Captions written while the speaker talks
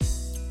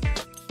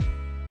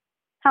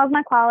How's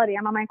my quality?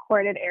 I'm on my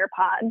corded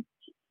AirPods.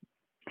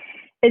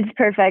 It's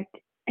perfect.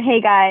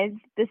 Hey guys,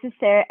 this is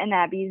Sarah and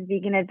Abby's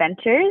Vegan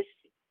Adventures.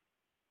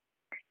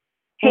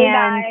 Hey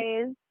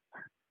and guys.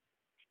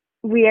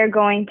 we are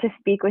going to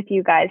speak with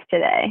you guys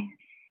today.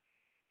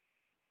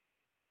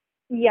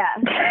 Yes.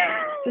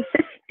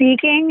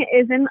 Speaking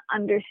is an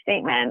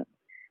understatement.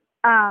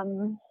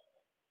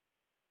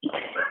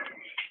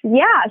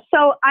 Yeah,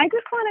 so I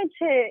just wanted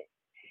to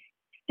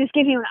just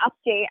give you an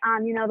update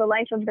on, the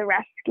life of the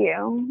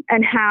rescue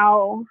and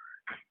how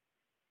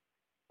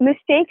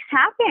mistakes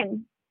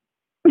happen,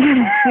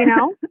 I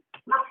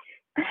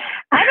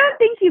don't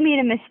think you made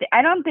a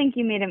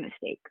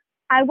mistake.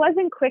 I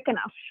wasn't quick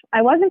enough.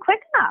 I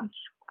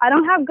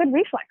don't have good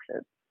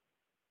reflexes.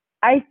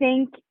 I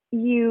think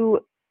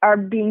you are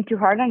being too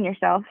hard on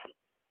yourself.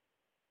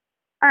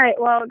 All right,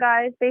 well,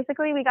 guys,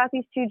 basically we got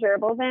these two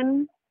gerbils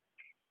in,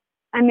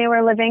 and they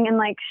were living in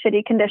like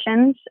shitty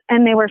conditions,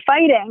 and they were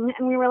fighting,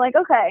 and we were like,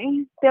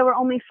 okay, they were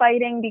only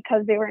fighting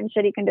because they were in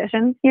shitty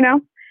conditions,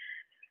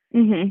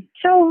 Mhm.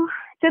 So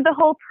did the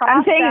whole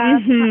process.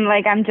 I'm saying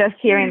like I'm just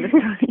hearing the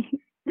story.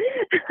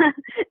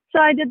 So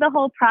I did the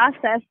whole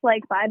process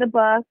like by the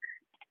book.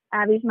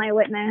 Abby's my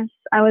witness.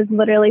 I was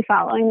literally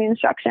following the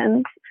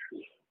instructions.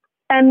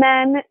 And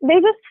then they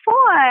just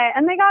fought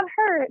and they got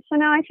hurt. So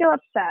now I feel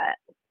upset.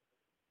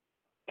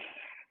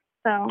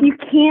 So you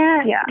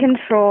can't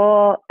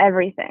control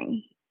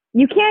everything.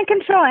 You can't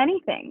control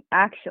anything,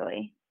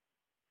 actually.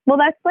 Well,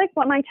 that's like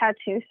what my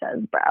tattoo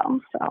says,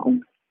 bro. So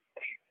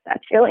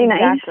that's really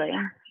nice. Exactly.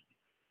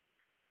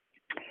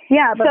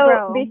 Yeah, but so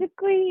bro,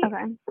 basically,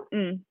 okay.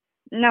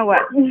 No,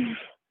 what?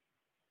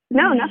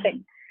 No,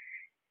 nothing.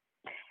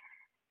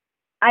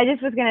 I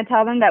just was going to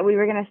tell them that we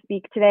were going to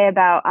speak today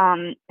about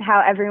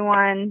how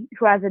everyone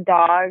who has a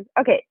dog,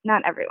 okay,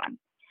 not everyone,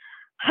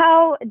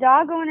 how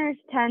dog owners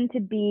tend to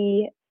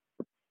be,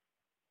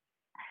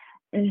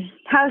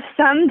 how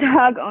some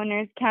dog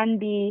owners can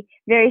be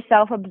very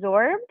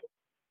self-absorbed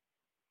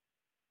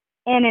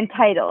and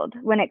entitled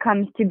when it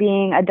comes to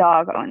being a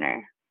dog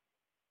owner.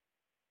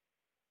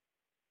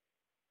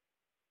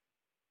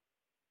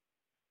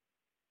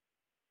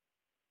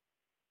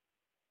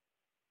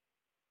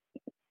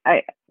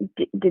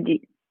 Do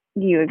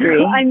you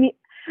agree?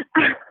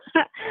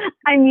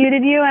 I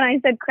muted you and I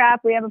said,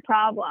 crap, we have a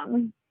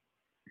problem.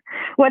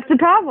 What's the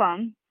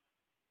problem?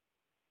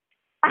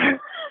 I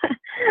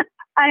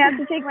have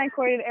to take my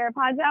corded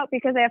AirPods out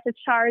because I have to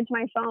charge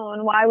my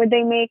phone. Why would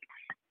they make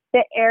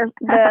the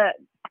AirPods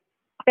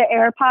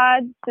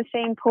the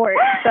same port?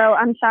 So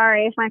I'm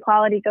sorry if my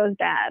quality goes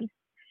bad.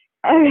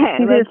 Okay,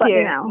 let's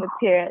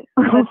hear it.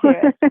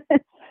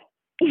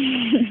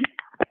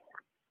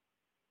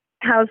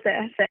 How's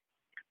this?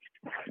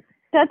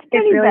 That's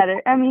pretty really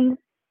better. I mean,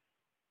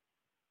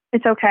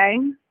 it's okay.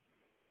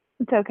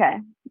 It's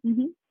okay.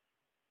 Mm-hmm.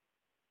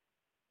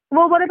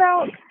 Well, what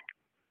about?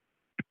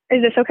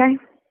 Is this okay?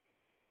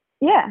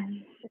 Yeah,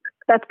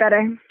 that's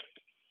better.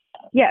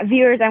 Yeah,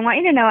 viewers, I want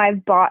you to know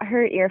I've bought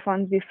her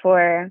earphones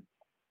before.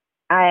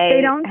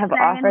 They don't have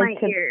offered in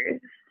my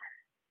ears.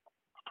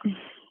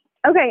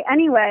 Okay.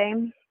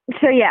 Anyway.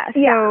 So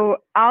So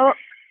I'll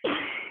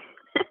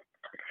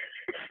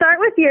start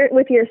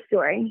with your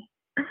story.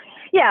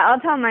 Yeah, I'll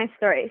tell my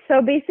story.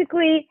 So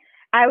basically,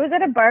 I was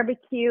at a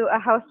barbecue, a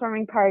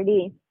housewarming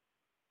party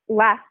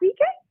last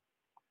weekend,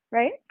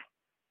 right?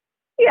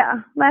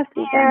 Yeah, last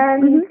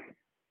weekend. And,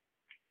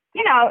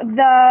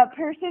 the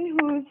person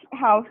whose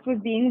house was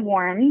being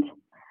warmed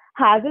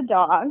has a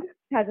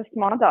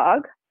small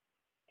dog.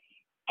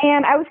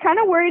 And I was kind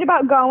of worried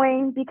about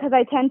going because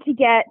I tend to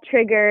get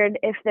triggered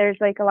if there's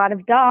like a lot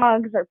of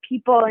dogs or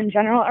people in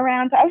general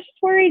around. So I was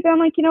just worried. I'm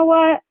like, you know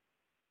what?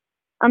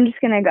 I'm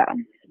just going to go.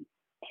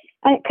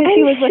 Because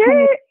she was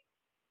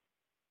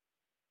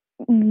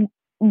with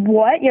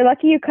What? You're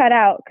lucky you cut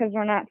out because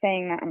we're not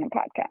saying that on the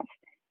podcast.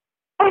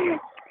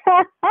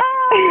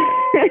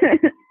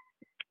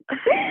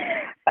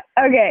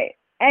 Okay.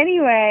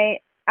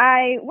 Anyway,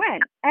 I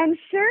went. And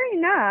sure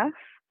enough,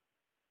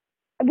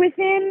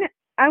 within,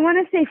 I want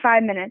to say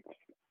 5 minutes,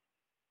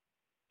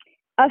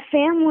 a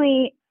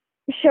family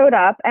showed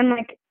up.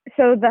 And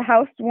so the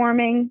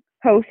housewarming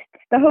host,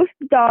 the host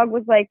dog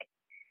was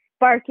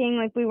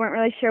barking, we weren't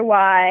really sure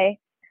why.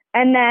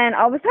 And then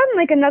all of a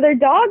sudden, another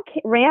dog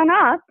ran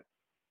up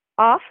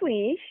off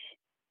leash,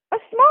 a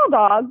small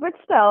dog, but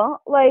still,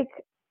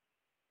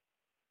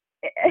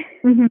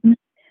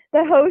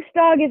 the host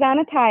dog is on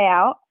a tie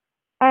out,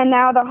 and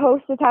now the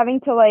host is having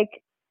to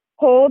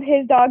hold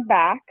his dog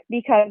back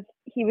because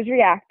he was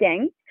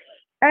reacting.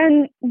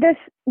 And the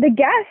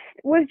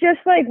guest was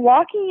just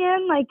walking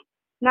in,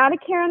 not a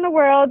care in the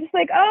world, just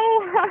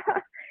oh,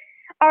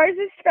 ours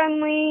is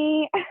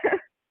friendly.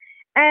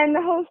 And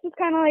the host was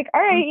kind of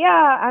all right,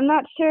 yeah, I'm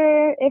not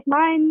sure if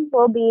mine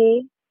will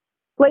be.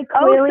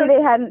 Clearly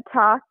they hadn't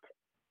talked.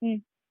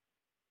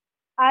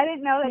 I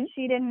didn't know that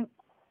she didn't.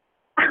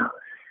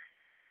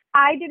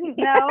 I didn't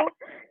know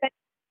that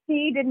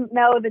she didn't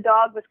know the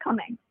dog was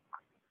coming.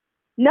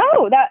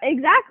 No,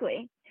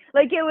 exactly.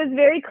 Like, it was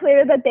very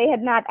clear that they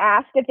had not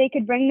asked if they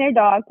could bring their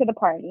dog to the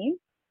party.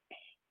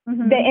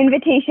 Mm-hmm. The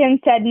invitation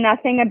said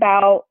nothing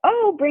about,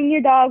 oh, bring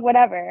your dog,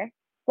 whatever.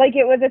 Like,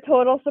 it was a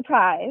total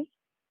surprise.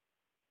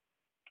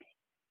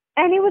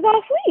 And it was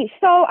off leash.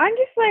 So I'm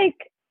just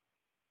like,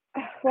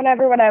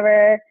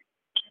 whatever.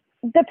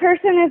 The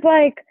person is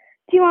like,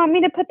 do you want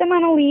me to put them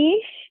on a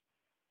leash?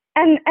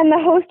 And the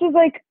host was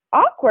like,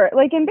 awkward,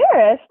 like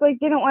embarrassed. Like,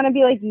 they don't want to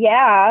be like,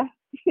 yeah.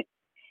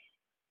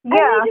 Yeah,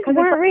 and they just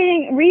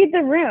weren't read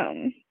the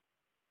room.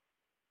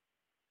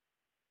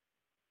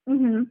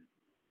 Mm-hmm.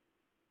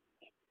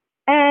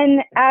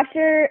 And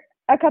after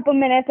a couple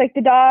minutes, like,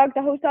 the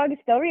host dog is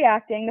still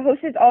reacting. The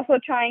host is also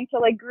trying to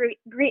like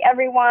greet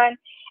everyone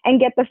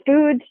and get the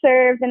food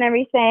served and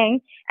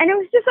everything. And it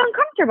was just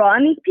uncomfortable.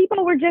 And these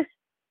people were just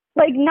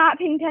like not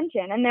paying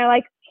attention. And they're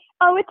like,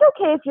 oh, it's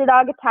okay if your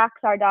dog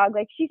attacks our dog.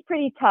 Like, she's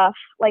pretty tough.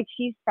 Like,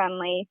 she's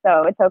friendly,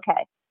 so it's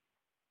okay.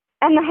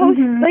 And the host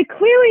like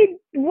clearly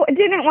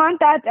didn't want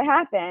that to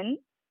happen,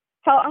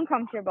 felt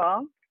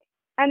uncomfortable.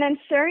 And then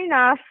sure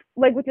enough,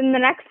 like within the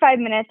next 5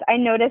 minutes, I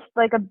noticed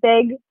like a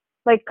big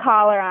like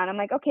collar on. I'm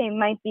like, okay,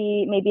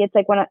 maybe it's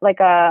like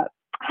a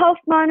health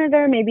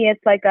monitor. Maybe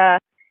it's like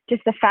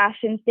just a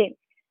fashion statement.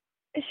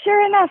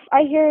 Sure enough,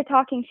 I hear her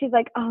talking. She's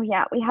like, oh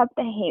yeah, we have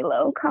the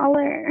Halo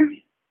collar.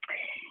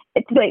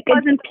 It's like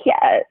a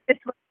GPS.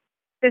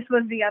 This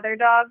was the other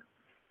dog?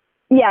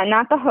 Yeah,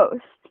 not the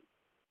host.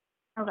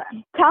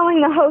 Okay. Telling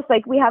the host,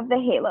 like, we have the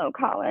Halo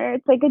collar.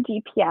 It's like a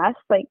GPS,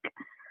 like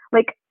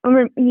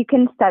you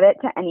can set it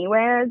to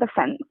anywhere, the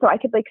fence, so I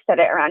could like set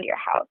it around your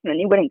house and then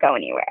you wouldn't go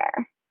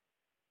anywhere.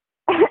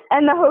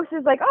 And the host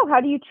is like, oh, how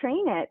do you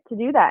train it to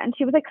do that? And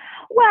she was like,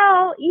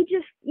 well, you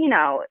just, you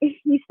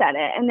set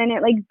it and then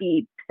it like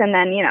beeps and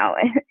then,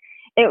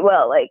 it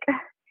will like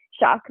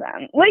shock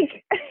them.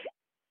 Like,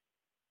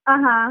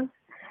 uh-huh.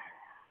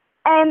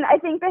 And I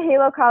think the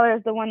Halo collar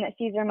is the one that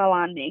Cesar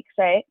Millan makes,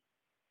 right?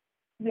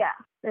 Yeah,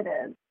 it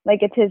is.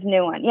 Like, it's his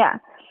new one, yeah.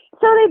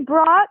 So they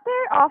brought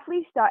their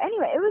off-leash dog.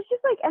 Anyway, it was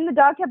just like, and the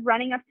dog kept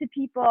running up to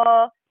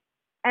people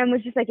and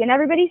was just like in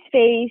everybody's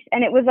face.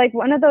 And it was like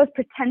one of those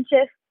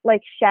pretentious,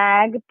 like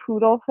shag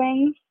poodle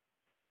things.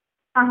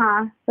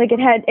 Uh-huh. Like it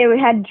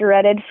had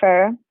dreaded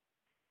fur. And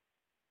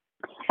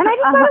I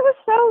just thought it was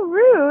so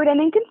rude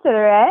and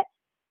inconsiderate.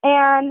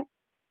 And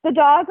the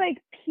dog like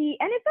peed,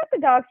 and it's not the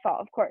dog's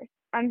fault, of course.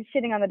 I'm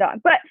shitting on the dog,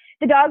 but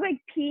the dog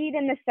like peed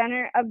in the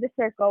center of the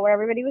circle where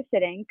everybody was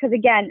sitting. Cause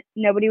again,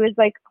 nobody was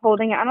like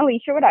holding it on a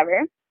leash or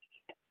whatever.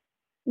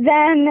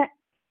 Then,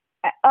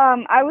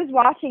 I was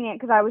watching it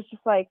cause I was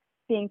just like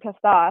being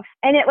pissed off,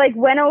 and it like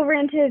went over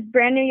into his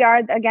brand new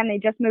yard. Again, they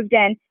just moved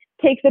in,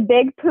 takes a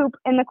big poop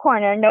in the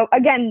corner.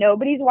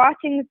 Nobody's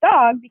watching this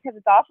dog because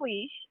it's off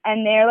leash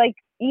and they're like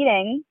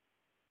eating,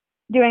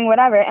 doing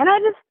whatever. And I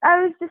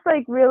was just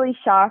like really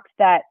shocked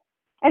that,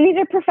 and these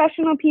are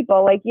professional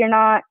people. Like, you're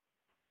not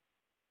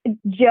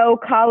Joe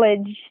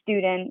college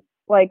student,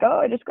 like, oh,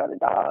 I just got a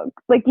dog.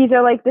 Like, these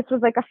are like, this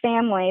was like a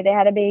family. They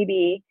had a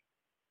baby,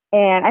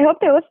 and I hope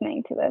they're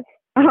listening to this.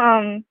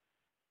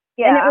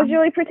 Yeah. And it was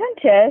really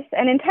pretentious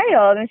and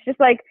entitled. And it's just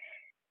like,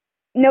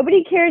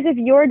 nobody cares if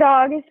your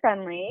dog is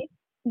friendly.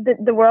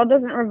 The world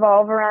doesn't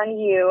revolve around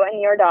you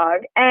and your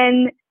dog.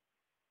 And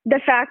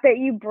the fact that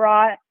you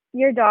brought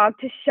your dog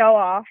to show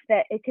off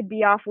that it could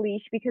be off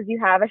leash because you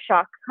have a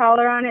shock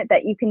collar on it,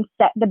 that you can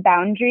set the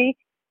boundary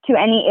to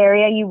any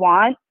area you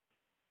want,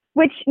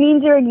 which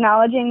means you're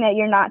acknowledging that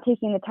you're not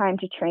taking the time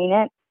to train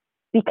it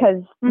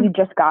because you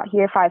just got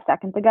here 5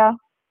 seconds ago.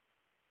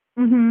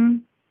 Mm-hmm.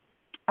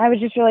 I was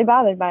just really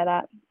bothered by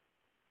that.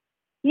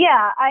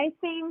 Yeah, I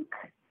think,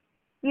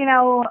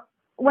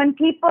 when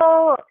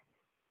people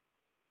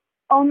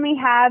only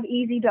have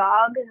easy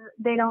dogs,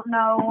 they don't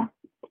know.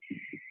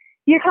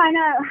 You're kind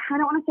of, I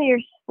don't want to say you're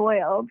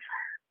spoiled,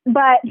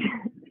 but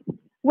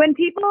when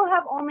people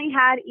have only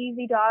had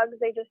easy dogs,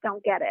 they just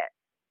don't get it.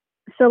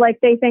 So like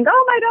they think,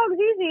 oh, my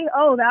dog's easy.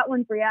 Oh, that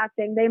one's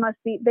reacting. They must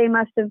be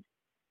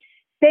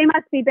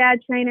bad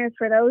trainers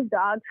for those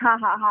dogs. Ha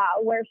ha ha.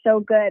 We're so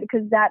good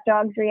because that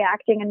dog's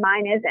reacting and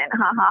mine isn't.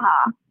 Ha ha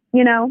ha.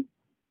 You know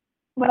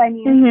what I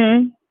mean?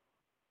 Mm-hmm.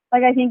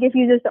 Like, I think if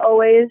you just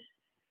always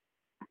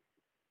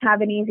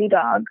have an easy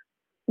dog,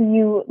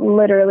 you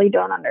literally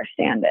don't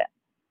understand it.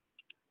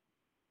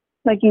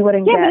 Like, you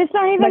wouldn't get. Yeah, but it's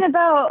not even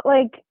about,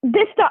 like,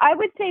 this dog. I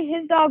would say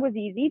his dog was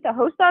easy. The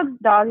host dog's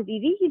dog is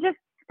easy. He just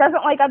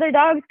doesn't like other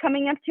dogs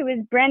coming up to his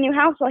brand new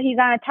house while he's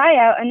on a tie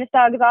out and this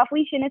dog is off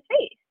leash in his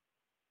face.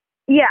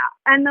 Yeah,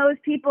 and those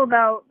people,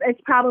 though, it's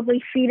probably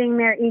feeding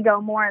their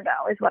ego more,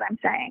 though, is what I'm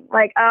saying.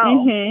 Like,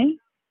 oh,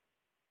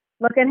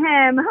 look at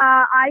him.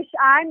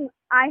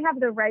 I have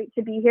the right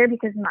to be here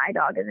because my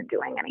dog isn't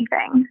doing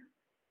anything.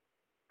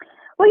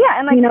 Well, yeah,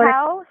 and like,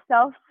 how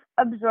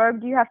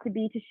self-absorbed do you have to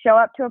be to show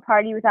up to a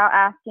party without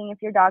asking if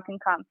your dog can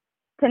come?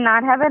 To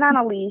not have it on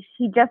a leash.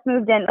 He just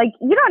moved in. Like,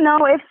 you don't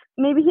know if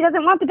maybe he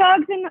doesn't want the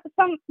dogs in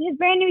his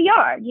brand new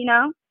yard, you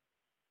know?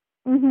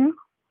 Mm-hmm.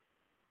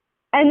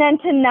 And then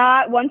to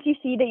not, once you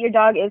see that your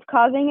dog is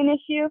causing an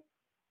issue,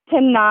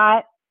 to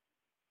not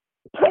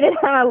put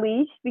it on a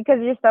leash because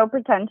you're so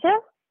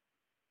pretentious?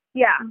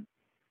 Yeah.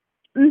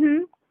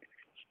 Mhm.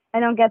 I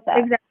don't get that.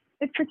 Exactly.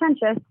 It's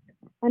pretentious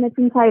and it's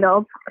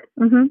entitled.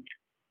 Mhm.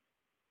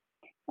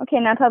 Okay,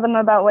 now tell them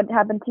about what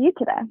happened to you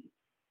today.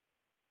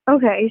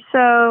 Okay,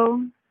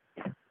 so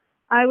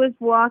I was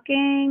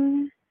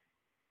walking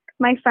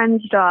my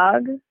friend's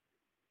dog,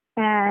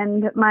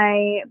 and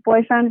my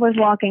boyfriend was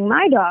walking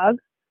my dog,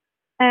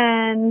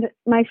 and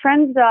my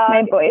friend's dog.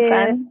 My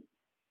boyfriend.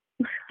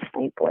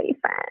 My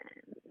boyfriend.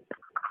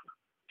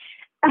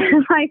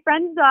 My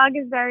friend's dog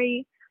is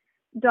very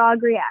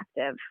dog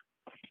reactive,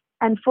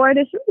 and for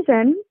this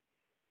reason,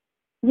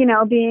 you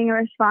know, being a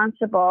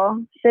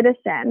responsible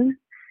citizen,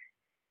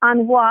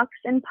 on walks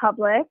in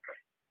public,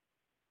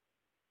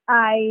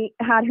 I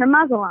had her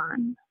muzzle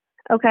on.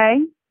 Okay.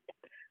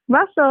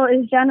 Russell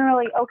is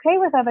generally okay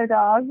with other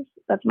dogs.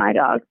 That's my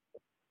dog.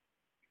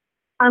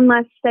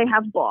 Unless they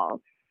have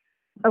balls.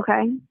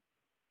 Okay.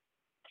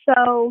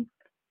 So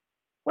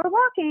we're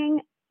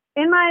walking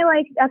in my,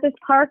 like, at this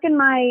park in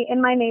my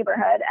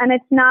neighborhood, and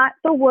it's not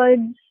the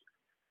woods.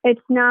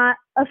 It's not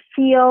a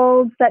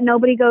field that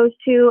nobody goes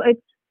to.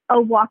 It's a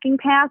walking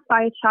path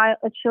by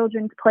a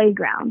children's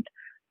playground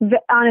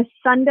on a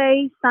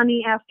Sunday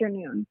sunny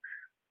afternoon.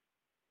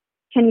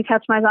 Can you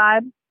catch my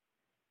vibe?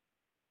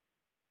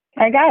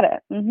 I got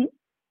it. Mm-hmm.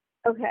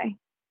 Okay.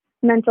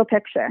 Mental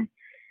picture.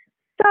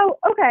 So,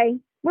 okay,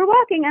 we're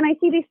walking, and I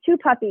see these two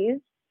puppies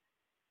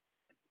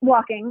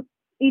walking,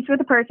 each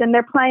with a person.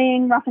 They're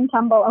playing rough and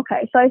tumble.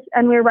 Okay,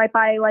 and we were right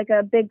by, like,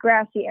 a big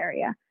grassy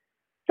area.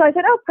 So I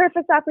said, oh,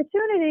 perfect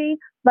opportunity.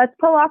 Let's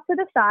pull off to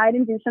the side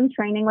and do some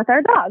training with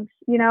our dogs.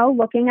 You know,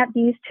 looking at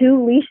these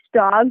two leashed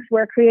dogs,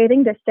 we're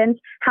creating distance.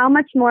 How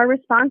much more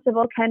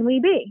responsible can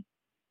we be?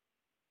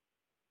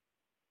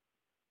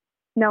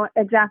 No,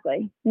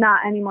 exactly.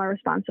 Not any more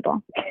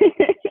responsible.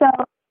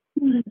 So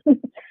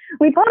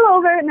we pull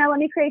over. Now let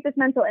me create this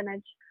mental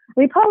image.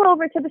 We pull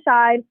over to the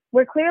side.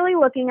 We're clearly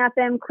looking at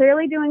them,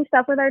 clearly doing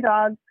stuff with our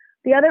dogs.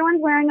 The other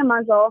one's wearing a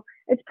muzzle.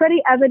 It's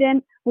pretty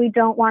evident we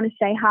don't want to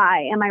say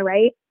hi. Am I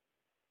right?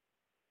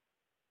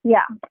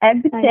 Yeah. I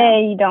would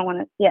say you don't want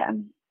to, yeah.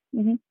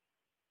 Mm-hmm.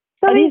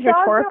 So are these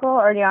rhetorical,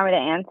 or do you want me to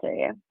answer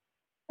you?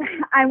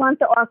 I want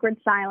the awkward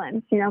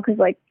silence, you know, because,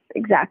 like,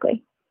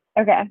 exactly.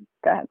 Okay,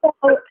 go ahead.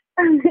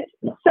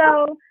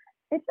 So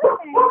it's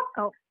okay.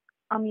 Oh,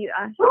 I'll mute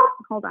us.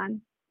 Hold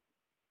on.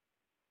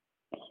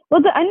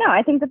 Well, I know.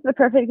 I think that's the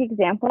perfect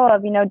example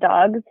of, you know,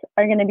 dogs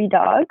are going to be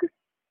dogs.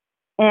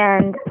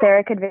 And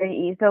Sarah could very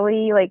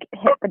easily, like,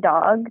 hit the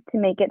dog to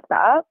make it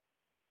stop.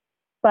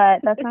 But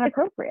that's not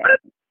appropriate.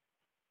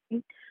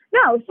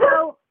 No,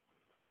 so,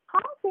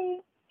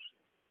 Halsey.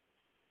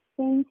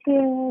 Thank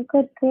you.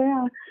 Good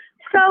girl.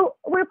 So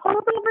we're pulled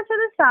over to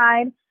the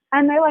side,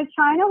 and they're, like,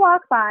 trying to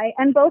walk by,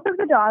 and both of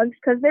the dogs,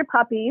 because they're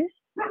puppies,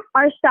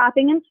 are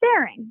stopping and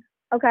staring.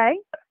 Okay?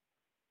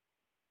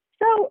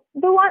 So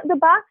the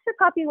boxer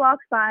puppy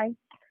walks by.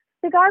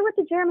 The guy with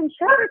the German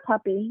Shepherd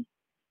puppy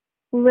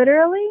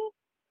literally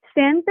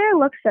stands there,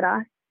 looks at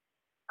us,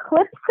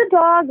 clips the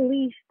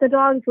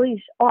dog's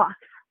leash off,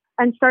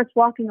 and starts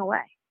walking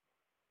away.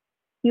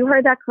 You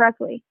heard that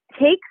correctly.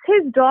 Takes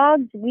his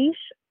dog's leash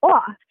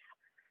off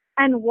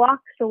and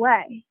walks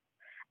away.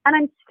 And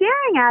I'm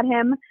staring at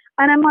him,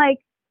 and I'm like,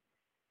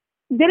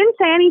 didn't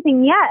say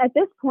anything yet at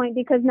this point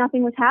because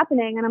nothing was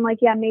happening. And I'm like,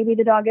 yeah, maybe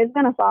the dog is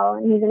going to follow,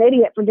 and he's an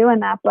idiot for doing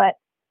that, but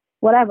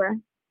whatever,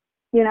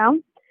 you know?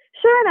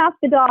 Sure enough,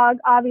 the dog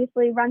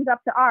obviously runs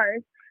up to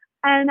ours,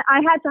 and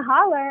I had to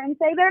holler and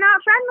say, they're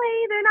not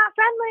friendly. They're not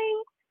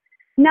friendly.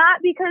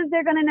 Not because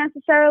they're going to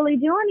necessarily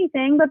do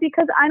anything, but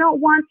because I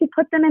don't want to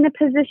put them in a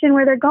position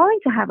where they're going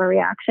to have a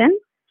reaction.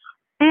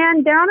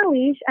 And they're on a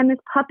leash, and this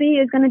puppy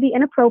is going to be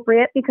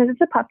inappropriate because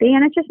it's a puppy,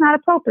 and it's just not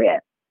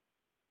appropriate.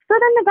 So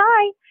then the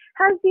guy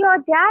has the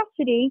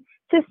audacity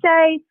to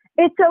say,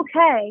 it's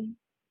okay.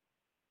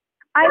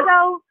 I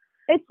go,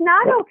 it's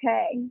not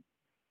okay.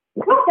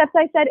 Except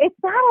I said, it's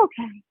not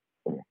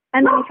okay.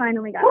 And then he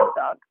finally got his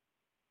dog.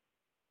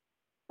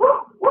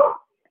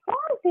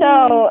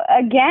 So,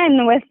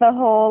 again, with the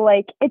whole,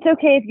 like, it's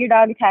okay if your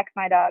dog attacks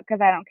my dog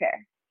because I don't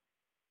care.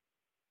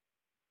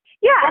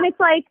 Yeah, and it's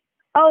like,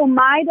 oh,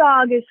 my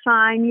dog is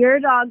fine. Your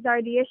dogs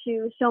are the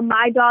issue, so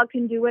my dog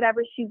can do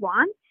whatever she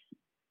wants.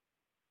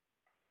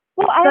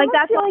 Well, I like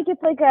feel like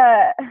it's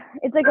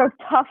like a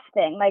tough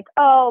thing. Like,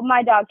 oh,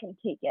 my dog can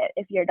take it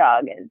if your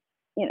dog is,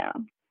 you know.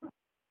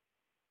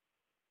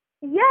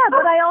 Yeah,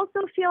 but I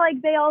also feel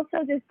like they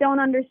also just don't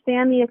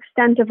understand the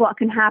extent of what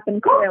can happen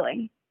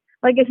clearly.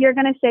 Like, if you're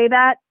going to say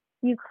that,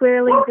 you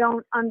clearly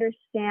don't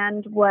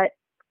understand what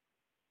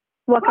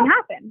can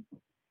happen.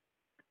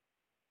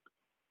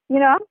 You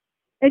know?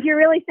 If you're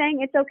really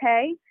saying it's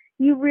okay,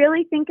 you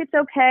really think it's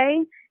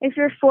okay if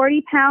your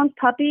 40-pound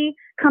puppy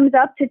comes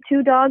up to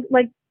two dogs,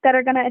 like, that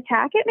are going to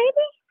attack it,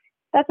 maybe?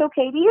 That's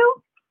okay to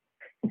you?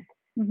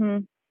 Mm-hmm.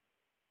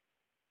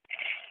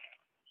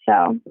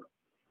 So,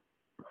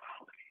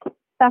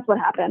 that's what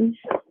happened.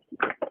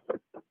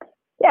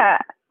 Yeah.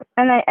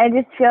 And I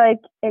just feel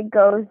like it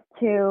goes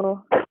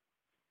to,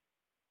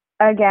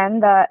 again,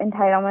 the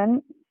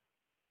entitlement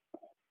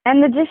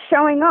and the just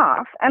showing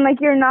off. And like,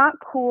 you're not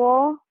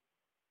cool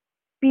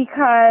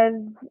because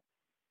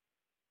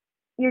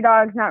your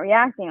dog's not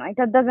reacting. Like,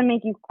 that doesn't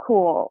make you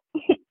cool.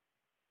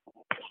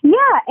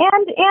 Yeah,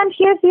 and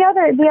here's the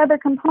other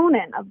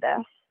component of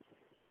this.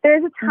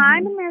 There's a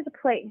time and there's a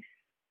place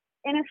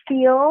in a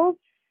field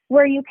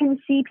where you can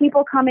see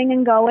people coming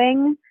and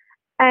going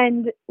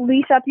and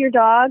leash up your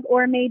dog,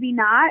 or maybe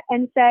not,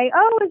 and say,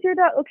 oh, is your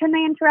dog, can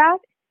they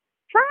interact?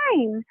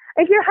 Fine.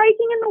 If you're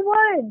hiking in the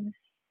woods,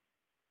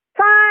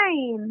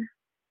 fine.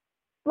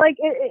 Like,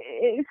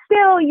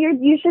 still,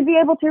 you should be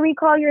able to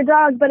recall your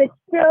dog, but it's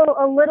still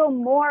a little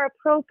more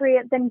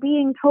appropriate than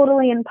being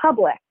totally in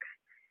public.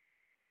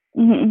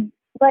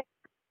 Like,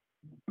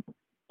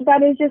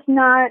 that is just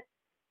not,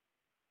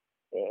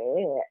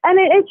 and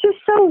it's just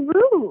so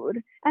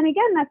rude. And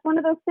again, that's one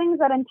of those things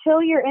that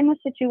until you're in the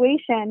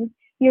situation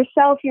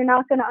yourself, you're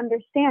not going to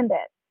understand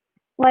it.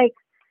 Like,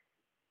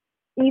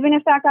 even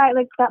if that guy,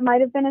 like, that might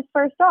have been his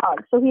first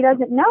dog, so he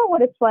doesn't know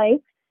what it's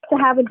like to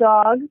have a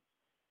dog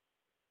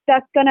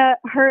that's going to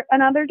hurt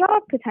another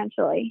dog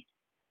potentially.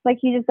 Like,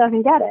 he just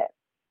doesn't get it,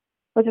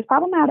 which is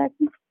problematic.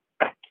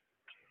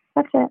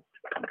 That's it.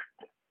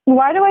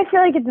 Why do I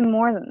feel like it's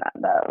more than that,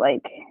 though?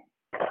 Like,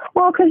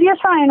 well, because you're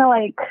trying to,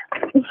 like,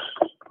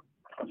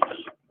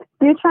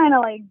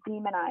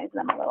 demonize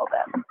them a little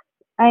bit.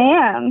 I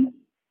am.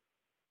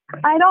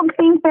 I don't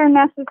think they're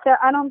necessary.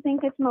 I don't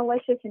think it's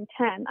malicious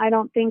intent. I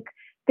don't think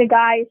the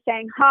guy is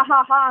saying, ha,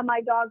 ha, ha,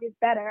 my dog is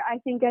better. I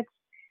think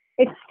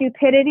it's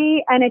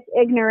stupidity and it's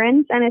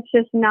ignorance and it's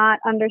just not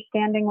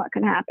understanding what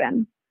can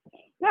happen.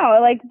 No,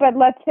 like, but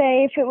let's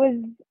say if it was,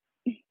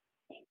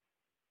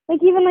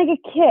 like, even like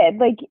a kid,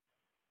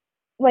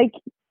 like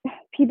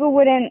people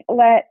wouldn't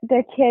let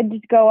their kids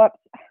go up.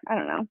 I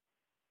don't know.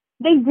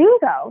 They do,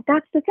 though.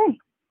 That's the thing.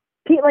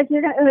 Like,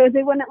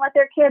 they wouldn't let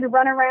their kid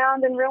run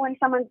around and ruin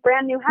someone's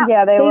brand new house.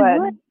 Yeah, they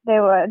would. They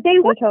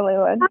totally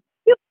would.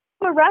 You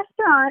go to a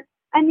restaurant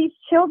and these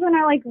children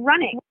are like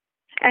running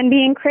and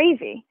being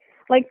crazy.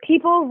 Like,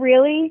 people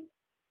really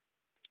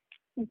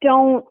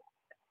don't,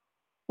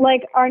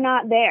 like, are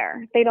not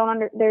there. They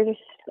don't they're just,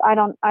 I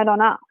don't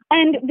know.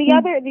 And the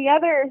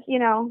other, you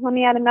know, let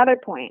me add another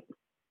point.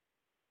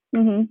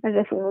 As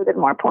if we needed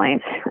more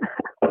points.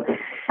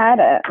 Add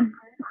it.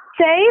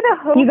 Say the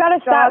host. You gotta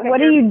stop.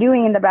 What are you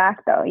doing in the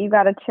back, though? You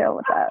gotta chill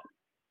with that.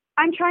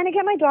 I'm trying to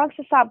get my dogs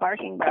to stop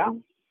barking, bro.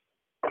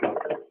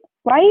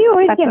 Why do you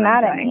always get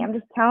mad at me? I'm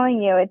just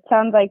telling you. It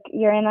sounds like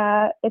you're in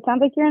a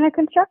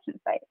construction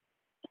site.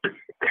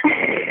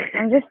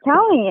 I'm just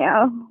telling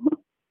you.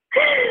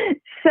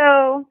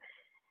 So,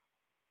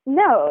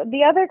 no,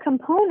 the other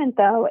component,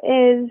 though,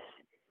 is,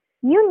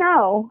 you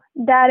know,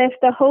 that if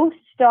the host's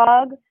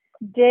dog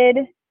did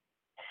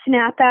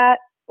snap at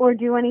or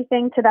do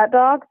anything to that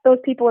dog, those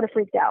people would have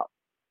freaked out.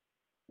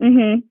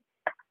 And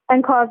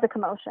caused a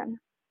commotion.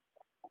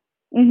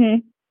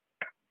 Even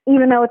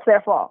though it's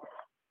their fault.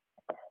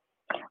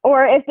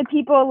 Or if the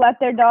people let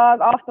their dog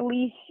off the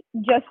leash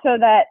just so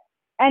that,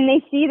 and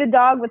they see the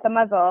dog with the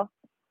muzzle,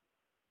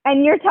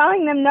 and you're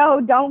telling them,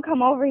 no, don't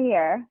come over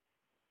here,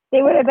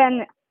 they would have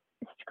been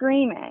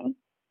screaming.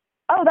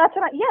 Oh, that's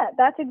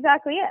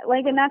exactly it.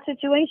 Like, in that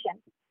situation,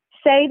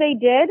 say they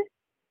did,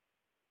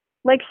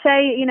 like,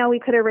 say, you know, we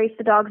could erase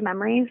the dog's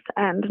memories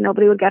and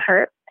nobody would get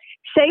hurt.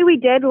 Say we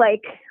did,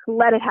 like,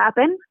 let it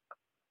happen,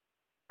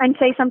 and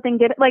say something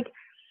did, like,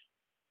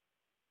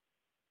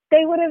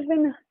 they would have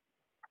been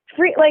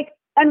free, like,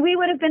 and we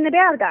would have been the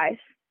bad guys.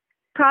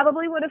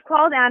 Probably would have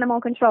called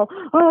animal control.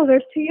 Oh,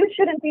 you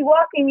shouldn't be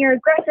walking your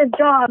aggressive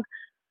dog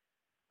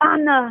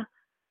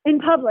in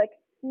public.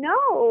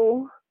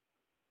 No.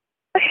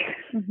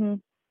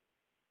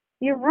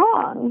 You're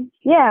wrong.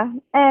 Yeah.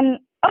 And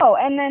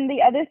then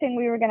the other thing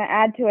we were going to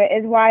add to it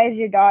is, why is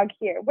your dog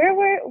here? Where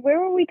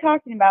were we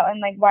talking about? And,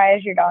 like, why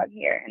is your dog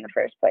here in the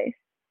first place?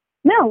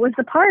 No, it was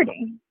the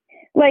party.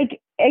 Like,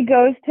 it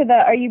goes to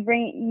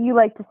you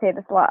like to say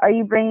this a lot, are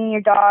you bringing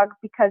your dog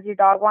because your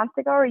dog wants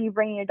to go, or are you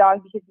bringing your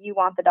dog because you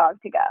want the dog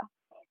to go?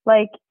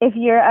 Like, if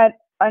you're at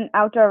an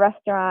outdoor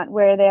restaurant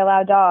where they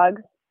allow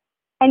dogs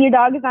and your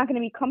dog is not going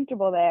to be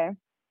comfortable there,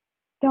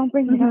 don't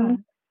bring your dog.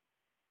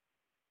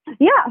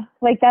 Yeah.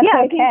 Like, that's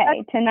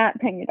okay to not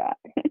bring your dog.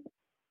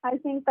 I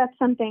think that's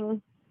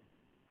something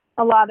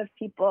a lot of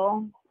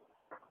people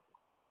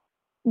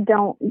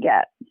don't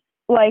get.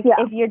 Like,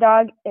 if your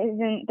dog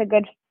isn't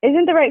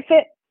the right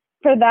fit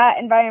for that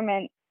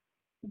environment,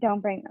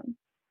 don't bring them.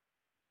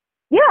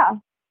 Yeah.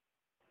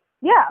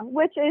 Yeah.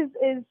 Which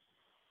is,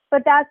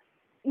 but that's,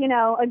 you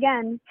know,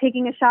 again,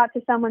 taking a shot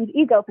to someone's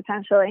ego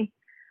potentially.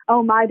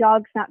 Oh, my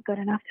dog's not good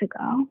enough to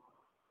go.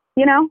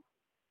 You know?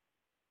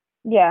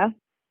 Yeah.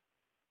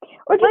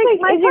 Or just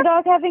like, is your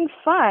dog having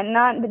fun?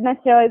 Not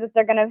necessarily that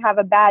they're going to have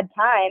a bad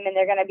time and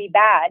they're going to be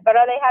bad, but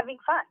are they having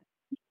fun?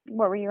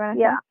 What were you going to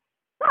say? Yeah.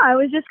 No, I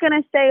was just going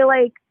to say,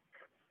 like,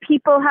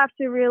 people have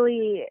to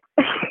really,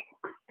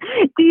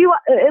 do you,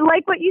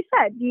 like what you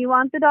said, do you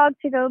want the dog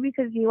to go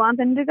because you want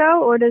them to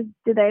go, or do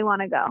they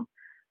want to go?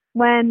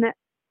 When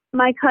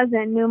my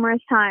cousin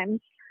numerous times,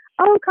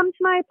 oh, come to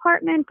my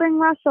apartment, bring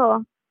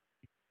Russell.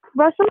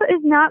 Russell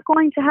is not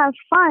going to have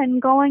fun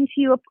going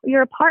to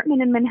your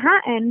apartment in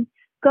Manhattan,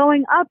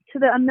 going up to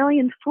the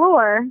 1,000,000th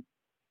floor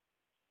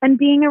and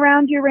being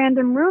around your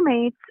random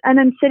roommates and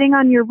then sitting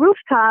on your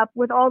rooftop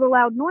with all the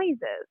loud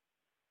noises.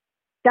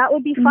 That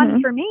would be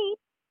fun for me.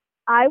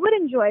 I would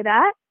enjoy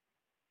that.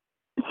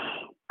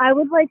 I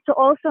would like to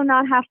also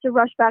not have to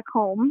rush back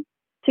home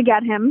to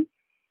get him.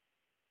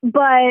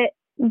 But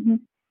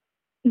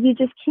you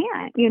just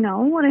can't, you know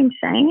what I'm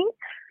saying?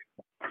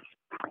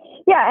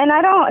 Yeah, and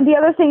the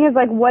other thing is,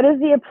 like, what is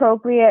the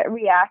appropriate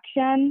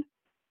reaction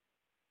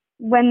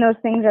when those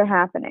things are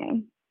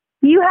happening?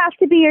 You have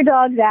to be your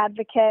dog's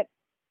advocate.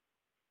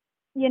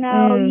 You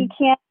know, you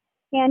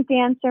can't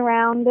dance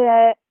around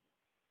it.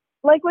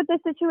 Like with the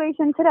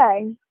situation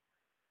today,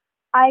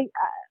 I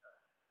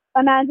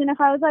imagine if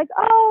I was like,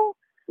 oh,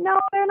 no,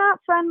 they're not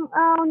friendly.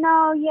 Oh,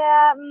 no,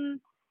 yeah,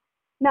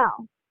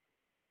 no,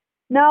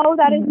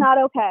 that is not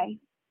okay.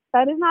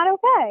 That is not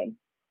okay.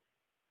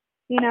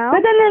 You know?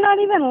 But then they're not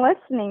even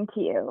listening to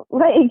you.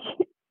 Like,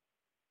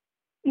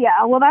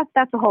 yeah, well,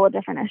 that's a whole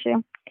different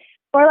issue.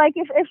 Or like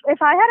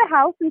if I had a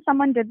house and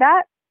someone did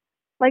that,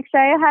 like say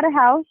I had a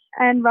house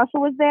and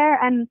Russell was there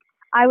and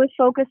I was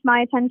focused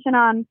my attention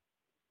on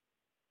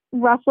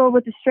Russell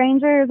with the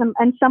strangers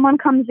and someone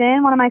comes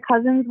in, one of my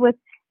cousins with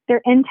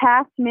their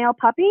intact male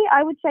puppy,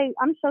 I would say,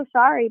 I'm so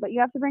sorry, but you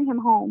have to bring him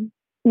home.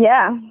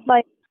 Yeah.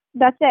 Like,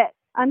 that's it.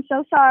 I'm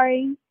so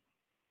sorry,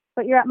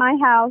 but you're at my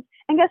house.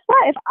 And guess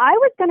what? If I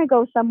was going to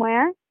go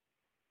somewhere,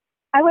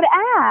 I would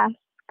ask.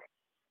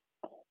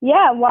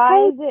 Yeah,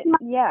 why is it?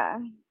 Yeah.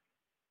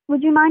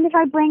 Would you mind if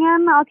I bring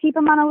him? I'll keep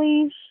him on a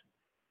leash.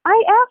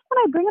 I ask when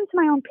I bring him to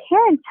my own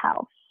parents'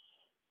 house.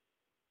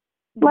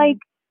 Like,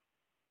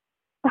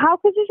 how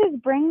could you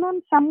just bring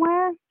them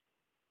somewhere?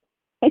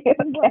 Okay.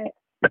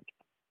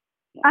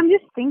 I'm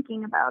just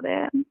thinking about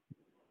it.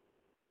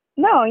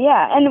 No,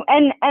 yeah.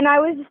 And I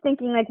was just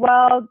thinking, like,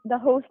 well, the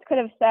host could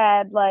have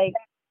said, like,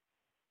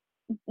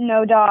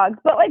 no dogs.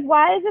 But, like,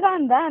 why is it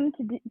on them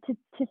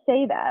to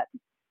say that?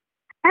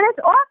 And it's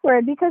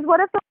awkward because what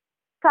if the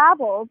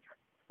traveled,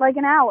 like,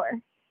 an hour?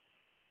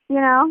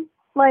 You know?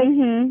 Like,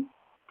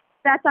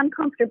 that's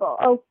uncomfortable.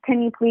 Oh,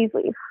 can you please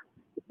leave?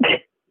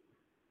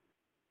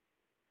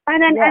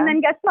 And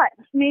then guess what?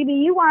 Maybe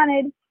you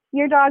wanted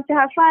your dog to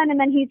have fun and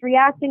then he's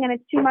reacting and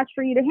it's too much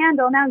for you to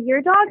handle. Now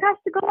your dog has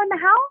to go in the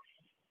house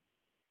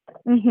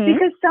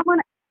because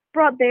someone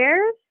brought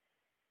theirs?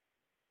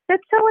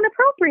 That's so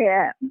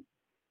inappropriate.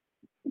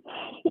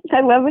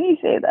 I love when you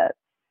say that.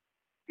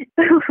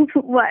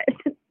 What?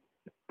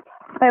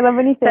 I love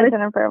when you say it's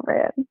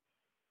inappropriate.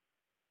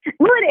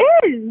 Well,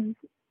 it is.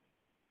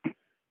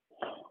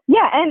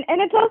 Yeah,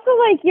 and it's also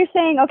like you're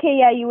saying, okay,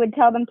 yeah, you would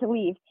tell them to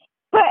leave.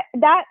 But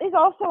that is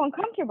also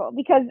uncomfortable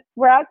because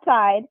we're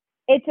outside.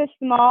 It's a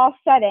small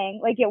setting.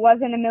 Like, it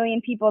wasn't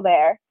 1,000,000 people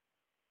there.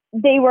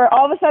 They were,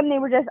 all of a sudden, they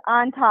were just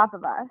on top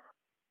of us.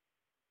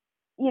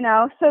 You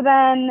know? So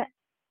then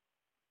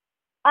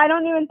I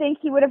don't even think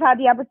he would have had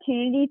the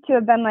opportunity to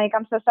have been like,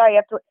 I'm so sorry, you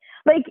have to...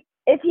 Like,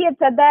 if he had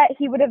said that,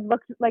 he would have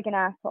looked like an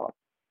asshole.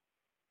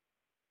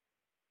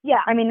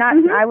 Yeah. I mean, not...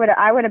 I would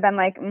have been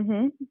like,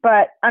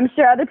 But I'm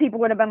sure other people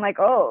would have been like,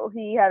 oh,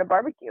 he had a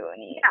barbecue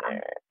and he... Yeah.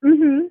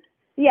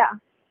 Yeah.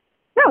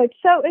 No, it's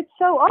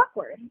so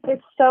awkward.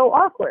 It's so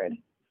awkward.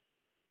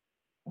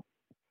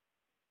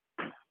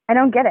 I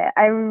don't get it.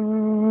 I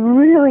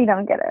really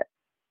don't get it.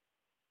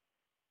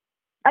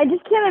 I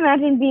just can't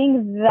imagine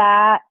being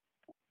that...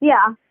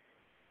 Yeah.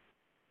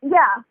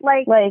 Yeah,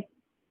 like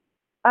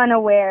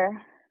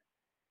unaware.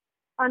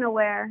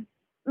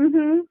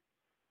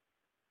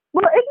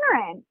 Well,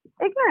 ignorant.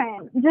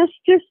 Just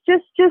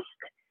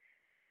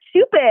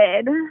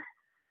stupid.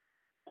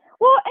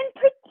 Well, and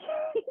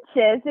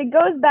pretentious. It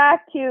goes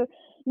back to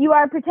you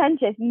are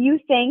pretentious. You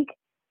think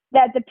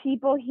that the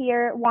people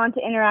here want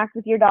to interact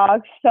with your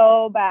dog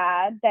so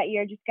bad that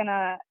you're just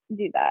gonna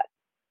do that.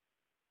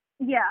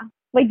 Yeah.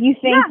 Like, you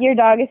think your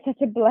dog is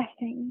such a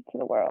blessing to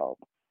the world.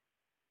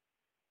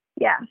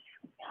 Yeah.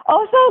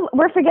 Also,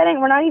 we're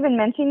not even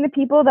mentioning the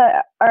people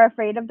that are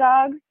afraid of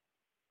dogs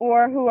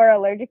or who are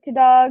allergic to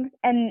dogs,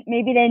 and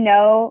maybe they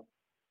know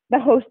the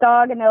host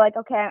dog and they're like,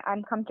 okay,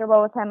 I'm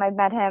comfortable with him, I've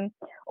met him.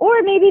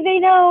 Or maybe they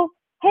know,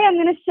 hey, I'm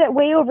going to sit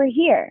way over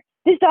here.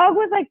 This dog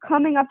was, like,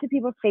 coming up to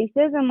people's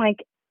faces and,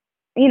 like,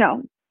 you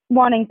know,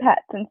 wanting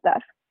pets and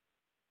stuff.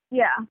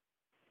 Yeah.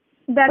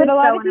 But a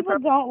lot of people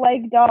don't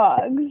like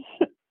dogs.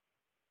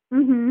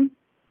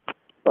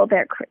 Well,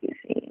 they're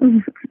crazy.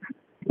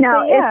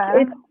 No,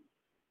 it's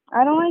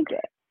I don't like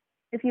it.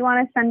 If you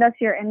want to send us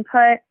your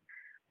input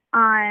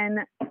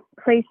on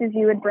places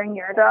you would bring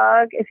your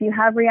dog, if you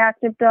have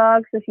reactive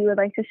dogs, if you would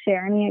like to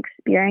share any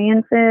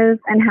experiences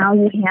and how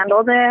you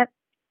handled it,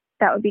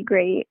 that would be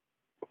great.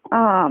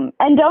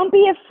 And don't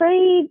be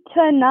afraid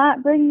to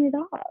not bring your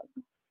dog.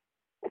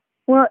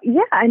 Well,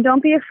 yeah, and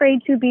don't be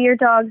afraid to be your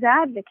dog's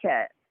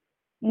advocate.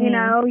 You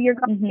know, you're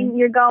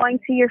going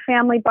to your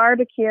family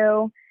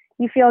barbecue.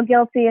 You feel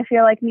guilty if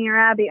you're like me or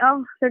Abby.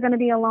 Oh, they're going to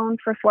be alone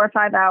for 4 or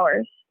 5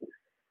 hours.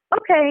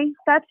 okay,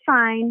 that's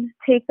fine.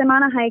 Take them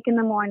on a hike in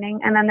the morning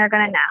and then they're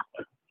going to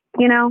nap.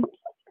 You know,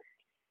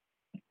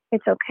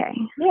 it's okay.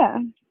 Yeah.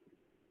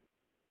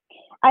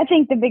 I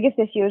think the biggest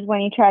issue is when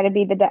you try to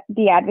be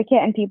the advocate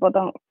and people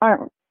don't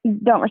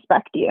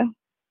respect you.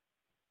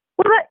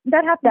 Well,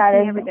 that happens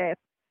to me every day.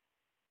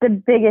 The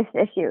biggest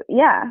issue.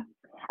 Yeah.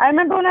 I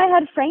remember when I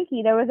had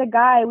Frankie, there was a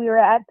guy, we were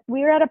at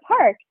a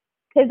park.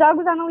 His dog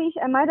was on a leash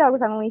and my dog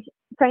was on a leash.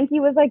 Frankie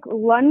was like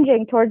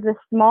lunging towards this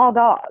small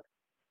dog.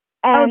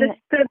 And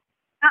the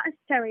not a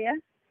terrier,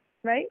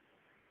 right?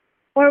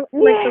 Or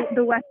like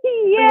the West.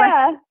 Yeah.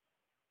 The West,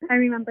 I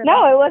remember.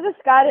 No, it was a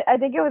Scottish. I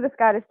think it was a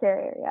Scottish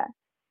Terrier. Yeah.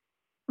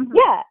 Mm-hmm.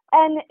 Yeah,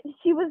 and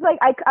she was like,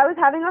 I was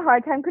having a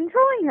hard time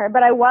controlling her,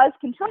 but I was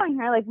controlling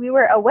her. Like, we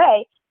were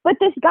away, but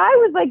this guy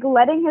was like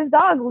letting his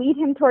dog lead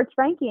him towards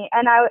Frankie,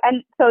 and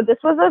so this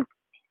was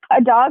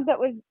a dog that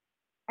was,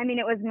 I mean,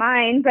 it was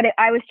mine, but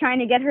I was trying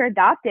to get her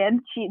adopted.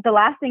 The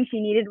last thing she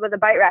needed was a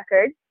bite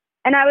record,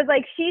 and I was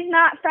like, she's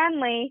not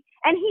friendly,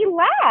 and he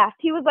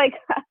laughed. He was like,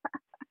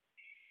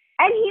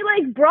 and he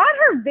like brought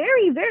her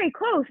very, very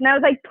close, and I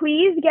was like,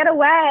 please get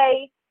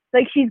away,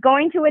 like she's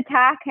going to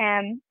attack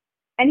him.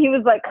 And he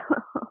was like,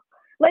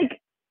 like,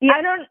 yeah.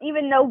 I don't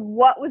even know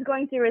what was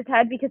going through his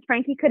head because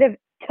Frankie could have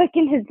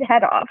taken his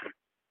head off.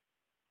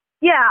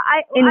 Yeah,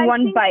 I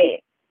one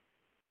bite.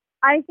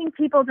 I think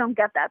people don't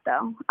get that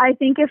though. I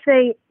think if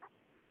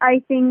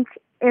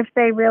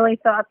they really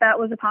thought that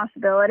was a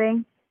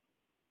possibility,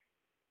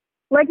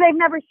 like they've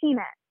never seen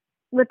it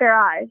with their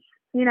eyes,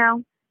 you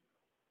know.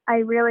 I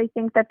really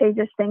think that they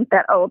just think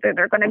that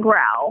they're going to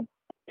growl.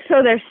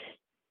 So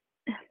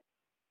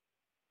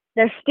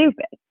they're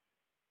stupid.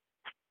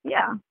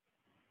 Yeah.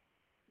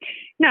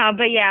 No,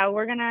 but yeah,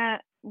 we're gonna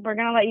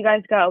let you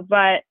guys go.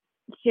 But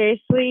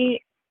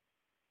seriously,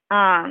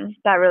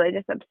 that really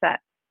just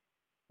upset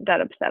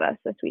us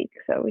this week.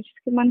 So we just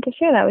wanted to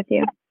share that with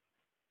you.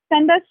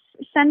 Send us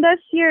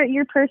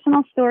your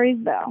personal stories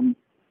though.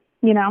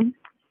 You know.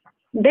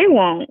 They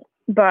won't,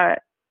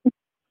 but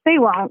they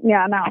won't.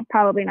 Yeah, no,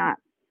 probably not.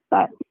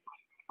 But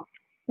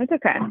it's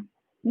okay.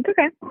 It's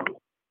okay.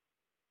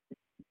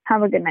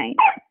 Have a good night.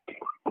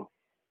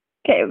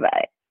 Okay,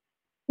 bye.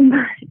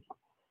 Bye.